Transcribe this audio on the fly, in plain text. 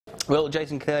Well,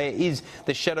 Jason Clare is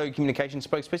the shadow communications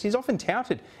spokesperson. He's often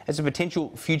touted as a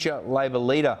potential future Labor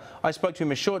leader. I spoke to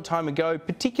him a short time ago,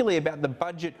 particularly about the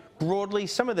budget broadly,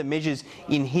 some of the measures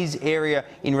in his area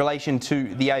in relation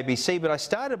to the ABC. But I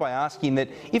started by asking that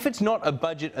if it's not a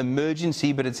budget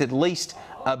emergency, but it's at least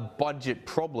a budget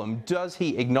problem, does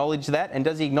he acknowledge that? And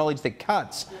does he acknowledge that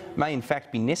cuts may in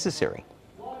fact be necessary?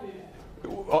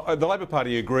 The Labor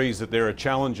Party agrees that there are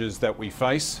challenges that we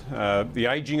face. The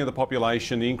ageing of the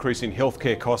population, the increase in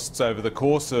healthcare costs over the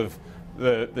course of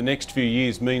the next few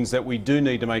years means that we do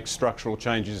need to make structural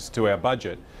changes to our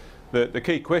budget. The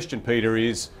key question, Peter,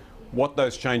 is what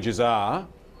those changes are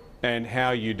and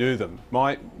how you do them.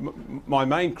 My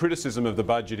main criticism of the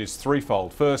budget is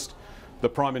threefold. First, the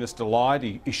Prime Minister lied.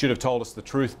 He should have told us the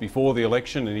truth before the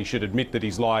election, and he should admit that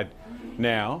he's lied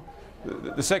now.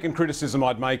 The second criticism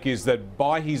I'd make is that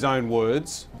by his own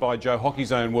words, by Joe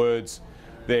Hockey's own words,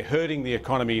 they're hurting the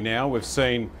economy now. We've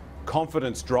seen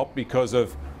confidence drop because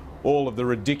of all of the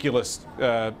ridiculous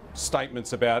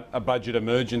statements about a budget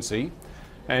emergency.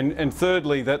 And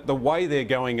thirdly, that the way they're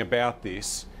going about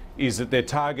this is that they're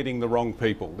targeting the wrong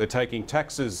people. They're taking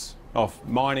taxes off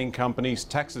mining companies,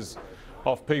 taxes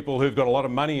off people who've got a lot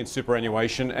of money in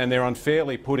superannuation, and they're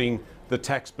unfairly putting the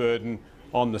tax burden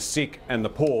on the sick and the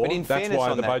poor. That's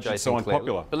why the budget's so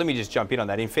unpopular. But let me just jump in on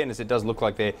that. In fairness, it does look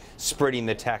like they're spreading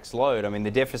the tax load. I mean, the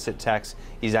deficit tax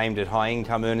is aimed at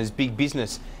high-income earners. Big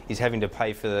business is having to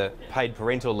pay for the paid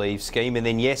parental leave scheme. And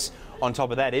then, yes, on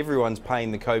top of that, everyone's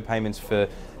paying the co-payments for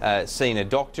seeing a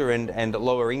doctor, and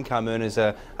lower-income earners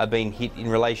are being hit in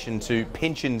relation to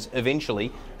pensions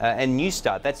eventually and New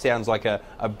Start. That sounds like a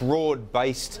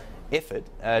broad-based effort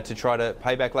to try to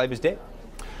pay back Labor's debt.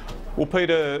 Well,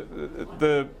 Peter,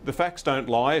 the facts don't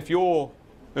lie. If you're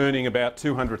earning about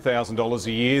 $200,000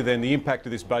 a year, then the impact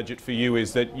of this budget for you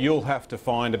is that you'll have to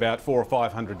find about $400 or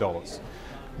 $500.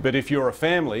 But if you're a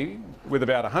family with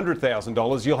about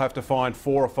 $100,000, you'll have to find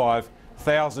 $4,000 or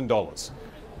 $5,000.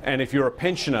 And if you're a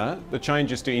pensioner, the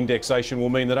changes to indexation will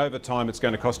mean that over time it's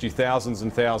going to cost you thousands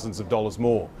and thousands of dollars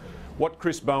more. What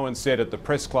Chris Bowen said at the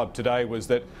press club today was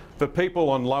that for people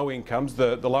on low incomes,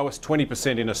 the lowest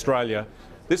 20% in Australia,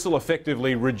 this will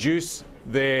effectively reduce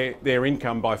their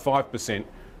income by 5%,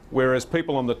 whereas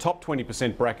people on the top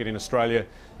 20% bracket in Australia,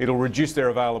 it'll reduce their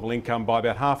available income by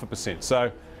about 0.5%. So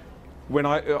when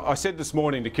I said this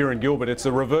morning to Kieran Gilbert, it's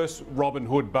a reverse Robin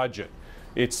Hood budget.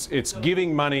 It's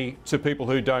giving money to people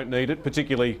who don't need it,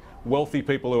 particularly wealthy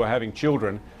people who are having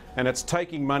children, and it's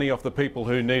taking money off the people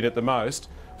who need it the most,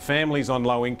 families on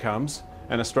low incomes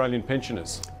and Australian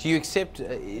pensioners. Do you accept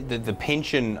that the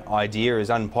pension idea, as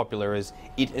unpopular as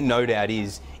it no doubt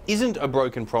is, isn't a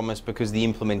broken promise because the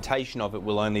implementation of it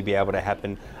will only be able to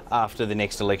happen after the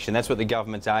next election? That's what the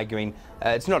government's arguing.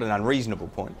 It's not an unreasonable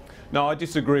point. No, I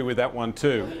disagree with that one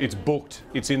too. It's booked,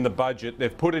 it's in the budget,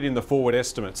 they've put it in the forward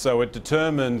estimate, so it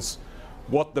determines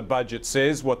what the budget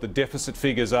says, what the deficit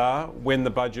figures are when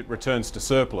the budget returns to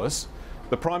surplus.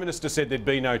 The Prime Minister said there'd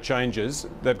be no changes.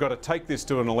 They've got to take this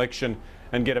to an election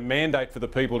and get a mandate for the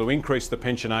people to increase the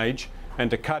pension age and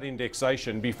to cut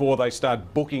indexation before they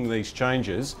start booking these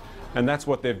changes, and that's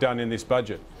what they've done in this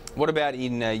budget. What about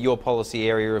in your policy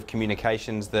area of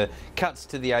communications, the cuts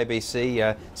to the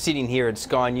ABC? Sitting here at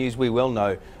Sky News, we well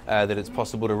know that it's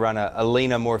possible to run a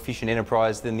leaner, more efficient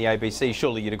enterprise than the ABC.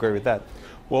 Surely you'd agree with that?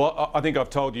 Well, I think I've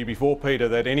told you before, Peter,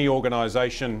 that any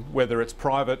organisation, whether it's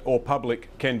private or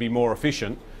public, can be more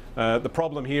efficient. The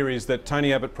problem here is that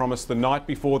Tony Abbott promised the night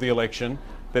before the election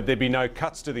that there'd be no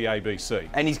cuts to the ABC.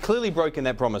 And he's clearly broken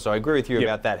that promise. I agree with you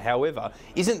about that. However,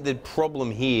 isn't the problem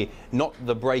here not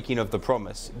the breaking of the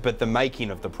promise, but the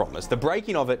making of the promise? The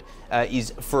breaking of it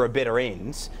is for a better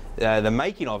ends. The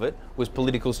making of it was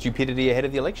political stupidity ahead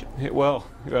of the election. Yeah, well,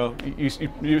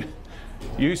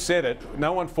 you said it.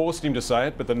 No one forced him to say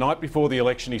it, but the night before the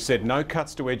election he said no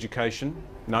cuts to education,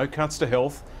 no cuts to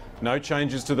health, no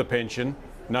changes to the pension,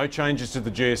 no changes to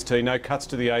the GST, no cuts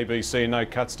to the ABC, and no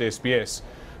cuts to SBS.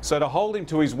 So to hold him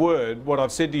to his word, what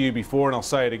I've said to you before, and I'll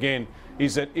say it again,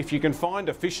 is that if you can find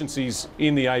efficiencies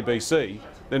in the ABC,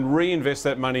 then reinvest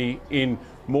that money in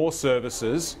more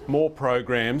services, more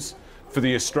programs for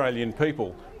the Australian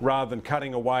people, rather than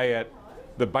cutting away at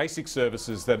the basic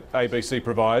services that ABC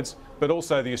provides, but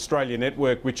also the Australia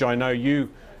network, which I know you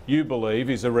believe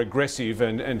is a regressive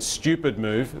and stupid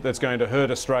move that's going to hurt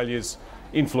Australia's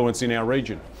influence in our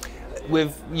region.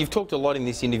 You've talked a lot in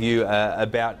this interview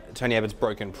about Tony Abbott's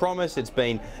broken promise. It's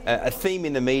been a theme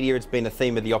in the media. It's been a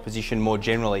theme of the opposition more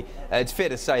generally. It's fair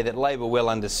to say that Labor well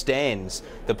understands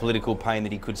the political pain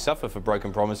that he could suffer for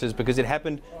broken promises, because it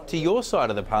happened to your side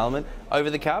of the parliament over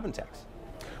the carbon tax.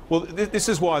 Well, this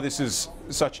is why this is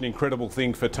such an incredible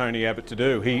thing for Tony Abbott to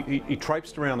do. He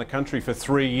traipsed around the country for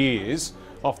 3 years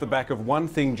off the back of one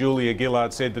thing Julia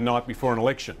Gillard said the night before an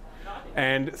election.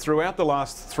 And throughout the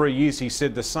last 3 years, he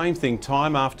said the same thing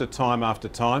time after time after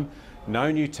time.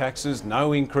 No new taxes,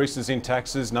 no increases in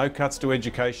taxes, no cuts to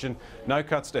education, no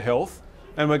cuts to health.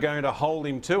 And we're going to hold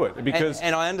him to it because...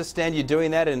 And I understand you're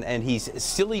doing that, and he's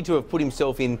silly to have put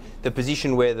himself in the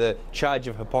position where the charge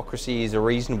of hypocrisy is a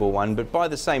reasonable one, but by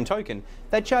the same token,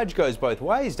 that charge goes both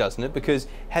ways, doesn't it? Because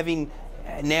having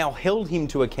now held him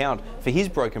to account for his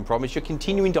broken promise, you're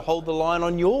continuing to hold the line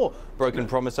on your broken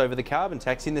promise over the carbon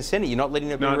tax in the Senate. You're not letting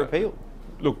it be repealed.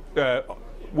 Look,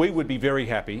 we would be very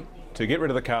happy to get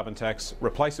rid of the carbon tax,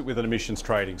 replace it with an emissions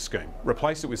trading scheme,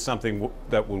 replace it with something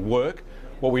that will work.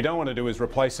 What we don't want to do is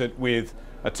replace it with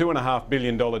a $2.5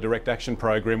 billion direct action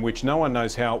program, which no one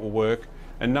knows how it will work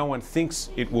and no one thinks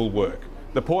it will work.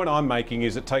 The point I'm making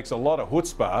is it takes a lot of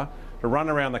chutzpah to run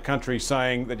around the country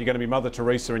saying that you're going to be Mother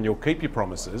Teresa and you'll keep your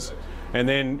promises, and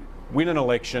then win an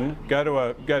election, go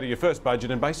to your first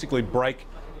budget and basically break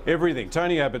everything.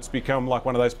 Tony Abbott's become like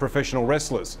one of those professional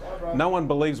wrestlers. No one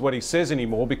believes what he says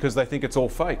anymore because they think it's all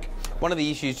fake. One of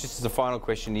the issues, just as a final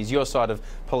question, is your side of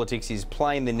politics is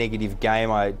playing the negative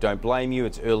game. I don't blame you.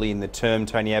 It's early in the term.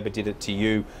 Tony Abbott did it to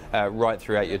you right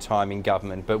throughout your time in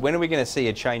government. But when are we going to see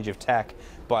a change of tack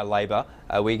by Labor?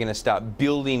 Are we going to start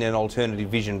building an alternative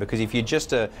vision? Because if you're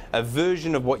just a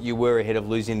version of what you were ahead of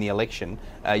losing the election,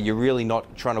 you're really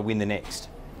not trying to win the next.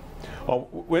 Well,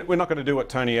 we're not going to do what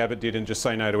Tony Abbott did and just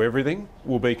say no to everything.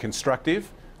 We'll be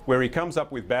constructive. Where he comes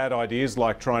up with bad ideas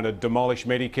like trying to demolish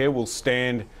Medicare, we'll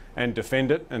stand and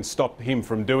defend it and stop him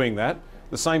from doing that.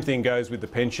 The same thing goes with the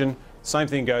pension. Same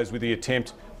thing goes with the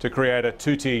attempt to create a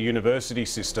two-tier university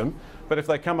system. But if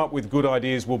they come up with good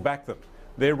ideas, we'll back them.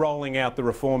 They're rolling out the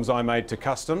reforms I made to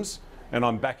customs, and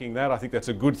I'm backing that. I think that's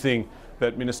a good thing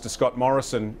that Minister Scott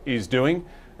Morrison is doing.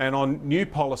 And on new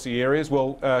policy areas,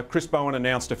 well, Chris Bowen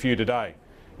announced a few today.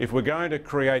 If we're going to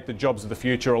create the jobs of the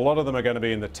future, a lot of them are going to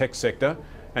be in the tech sector.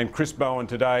 And Chris Bowen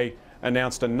today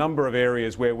announced a number of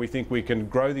areas where we think we can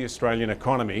grow the Australian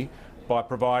economy by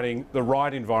providing the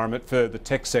right environment for the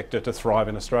tech sector to thrive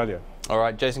in Australia. All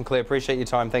right, Jason, Clare, appreciate your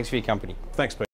time. Thanks for your company. Thanks, Pete.